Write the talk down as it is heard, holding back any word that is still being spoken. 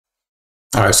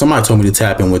All right, somebody told me to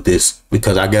tap in with this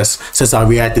because I guess since I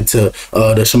reacted to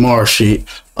the Shamar shit,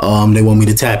 they want me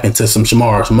to tap into some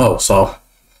Shamar some more. So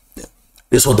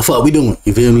this is what the fuck we doing.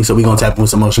 You feel me? So we gonna tap in with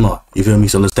some more Shamar. You feel me?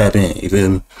 So let's tap in. You feel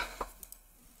me?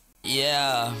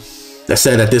 Yeah. That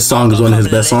said that this song is one of his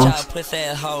best songs.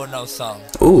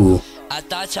 Ooh. I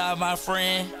thought y'all my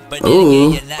friend, but then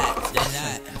again, you're not. They're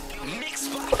not.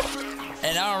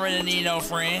 And I don't really need no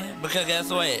friend because guess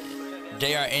what?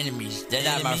 They are enemies. They're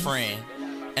not my friend.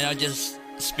 And I'm just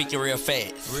speaking real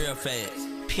fast. Real fast.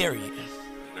 Period.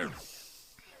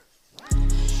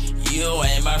 You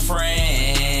ain't my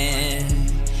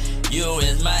friend. You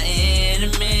is my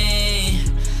enemy.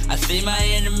 I see my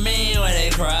enemy when they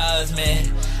cross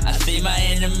me. I see my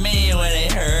enemy when they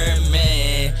hurt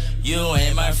me. You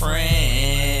ain't my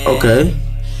friend. Okay.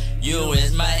 You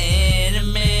is my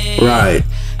enemy. Right.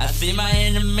 I see my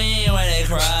enemy when they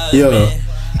cross me.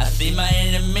 I see my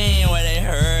enemy when they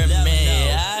hurt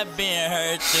me. I've been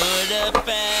hurt through the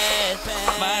past.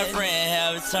 My friend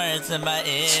have turned to my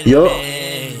enemy.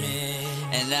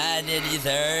 And I did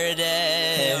deserve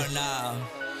that. Hell no.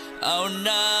 Oh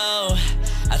no.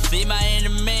 I see my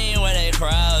enemy when they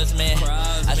cross me.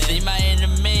 I see my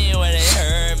enemy when they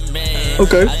hurt me.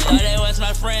 Okay. I thought they was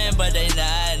my friend, but they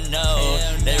not know.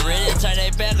 They really turn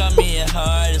their back on me and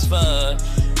hard as fuck.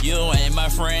 You ain't my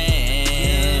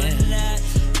friend.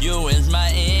 You is my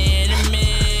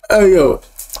enemy. Hey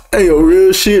yo,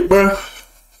 real shit, bro.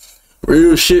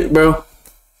 Real shit, bro.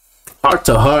 Heart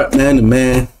to heart, man to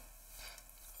man.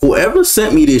 Whoever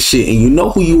sent me this shit, and you know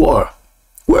who you are.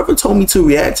 Whoever told me to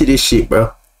react to this shit,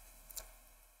 bro.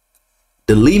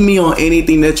 Delete me on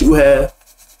anything that you have.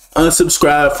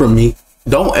 Unsubscribe from me.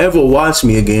 Don't ever watch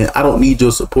me again. I don't need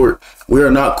your support. We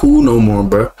are not cool no more,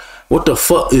 bro. What the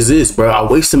fuck is this, bro? I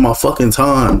wasted my fucking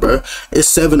time, bro. It's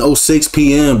 7:06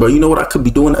 p.m., bro. You know what I could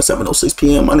be doing at 7:06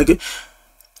 p.m., my nigga?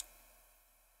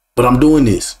 But I'm doing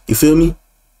this. You feel me?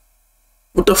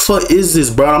 What the fuck is this,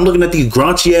 bro? I'm looking at these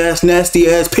graunchy ass, nasty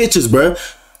ass pictures, bro.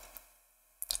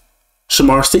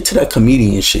 Shamar, stick to that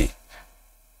comedian shit.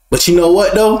 But you know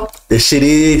what, though? This shit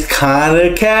is kind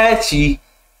of catchy.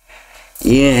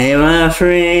 You ain't my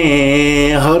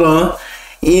friend. Hold on.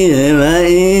 You ain't my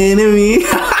enemy.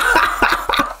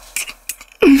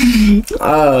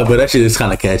 But that shit is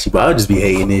kind of catchy. But I'll just be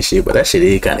hating this shit. But that shit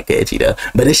is kind of catchy, though.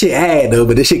 But this shit ad, though.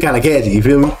 But this shit kind of catchy. You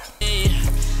feel me?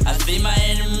 I see my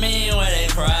enemy when they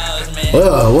cross me.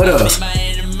 What else? I see my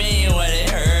enemy when they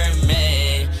hurt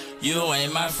me. You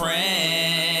ain't my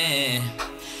friend.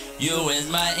 You is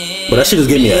my enemy. But that shit just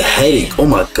gave me a headache. Oh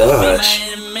my gosh.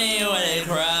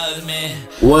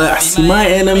 What? I see my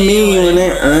enemy when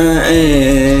they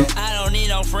I don't need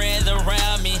no friends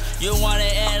around me. You wanna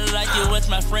act like you was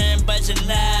my friend, but you're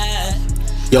not.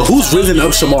 Yo, who's risen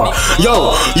up Shamar?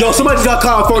 Yo, somebody just got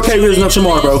caught 4K risen up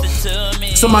Shamar, bro.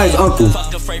 Somebody's uncle.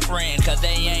 Fuck a fake friend, cause they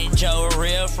ain't your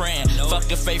real friend.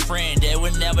 Fuck a fake friend, they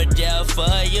would never there for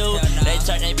you. They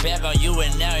turn their back on you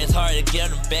and now it's hard to get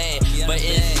them back. But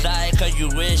it's like cause you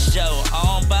wish your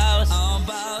own boss.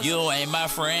 You ain't my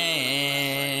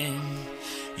friend.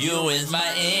 You is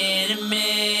my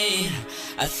enemy.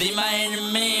 I see my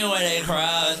enemy when they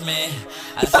cross me.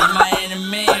 I see my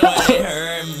enemy when they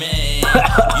hurt me.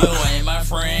 You ain't my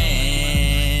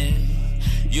friend.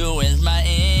 You is my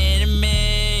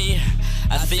enemy.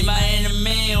 I see my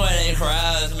enemy when they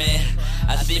cross me.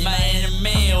 I see my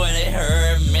enemy when they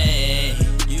hurt me.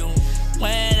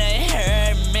 When they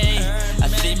hurt me. I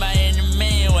see my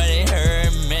enemy when they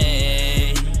hurt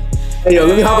me. Hey yo,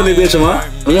 let me hop in this bitch,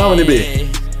 man. Let me hop in this bitch.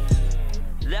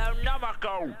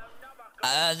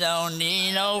 I don't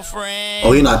need no friend.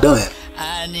 Oh, he not done.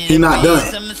 He not done.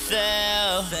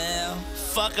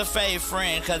 Fuck a fake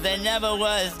friend, cause they never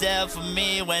was there for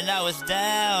me when I was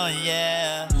down,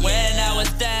 yeah. When I was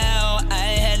down, I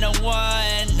ain't had no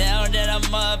one. Now that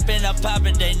I'm up and I'm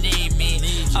popping, they need me.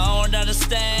 I don't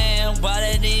understand why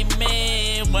they need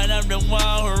me when I'm the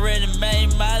one who really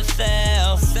made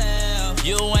myself.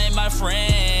 You ain't my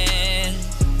friend.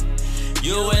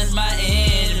 You is my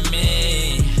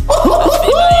enemy. I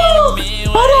see my enemy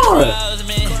when they cross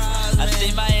me. I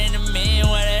see my enemy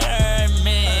when they hurt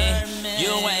me.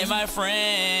 You ain't my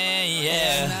friend,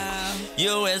 yeah.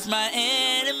 You is my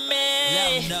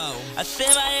enemy. I see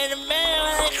my enemy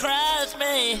when they cross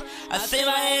me. I see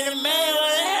my enemy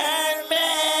when they hurt me.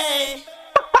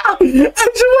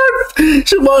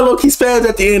 Shamar low-key spazzed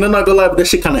at the end. I'm not gonna lie, but that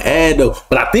shit kind of ad though.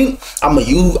 But I think I'm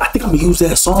gonna use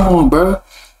that song, bro.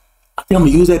 I think I'm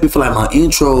gonna use that bit for like my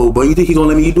intro, bro. You think he gonna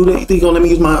let me do that? You think he gonna let me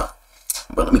use my?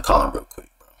 But let me call him real quick,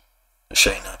 bro.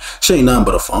 Shit ain't nothing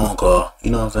but a phone call.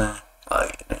 You know what I'm saying?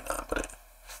 Like it ain't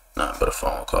nothing but a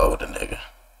phone call with the nigga.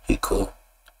 He cool.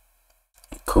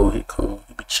 cool. He cool.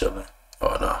 He be chilling.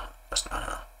 Oh no, that's not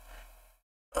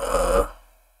him.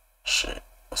 Shit.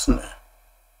 What's in there?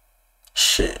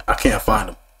 Shit, I can't find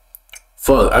him.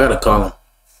 Fuck, I gotta call him.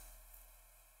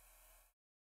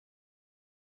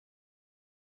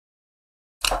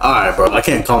 Alright, bro. I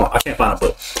can't call him. I can't find him,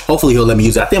 but hopefully he'll let me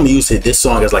use it. I think I'm gonna use this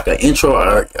song as like an intro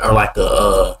or like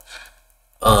a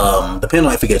depending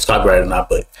on if it gets copyrighted or not,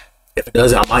 but if it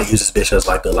doesn't, I might use this bitch as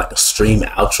like a stream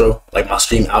outro, like my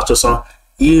stream outro song.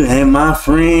 You ain't my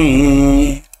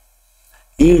friend,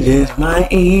 you just my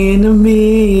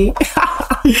enemy.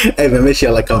 Hey man, make sure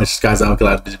y'all like, comment, subscribe, I'm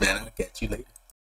glad this man. I'll catch you later.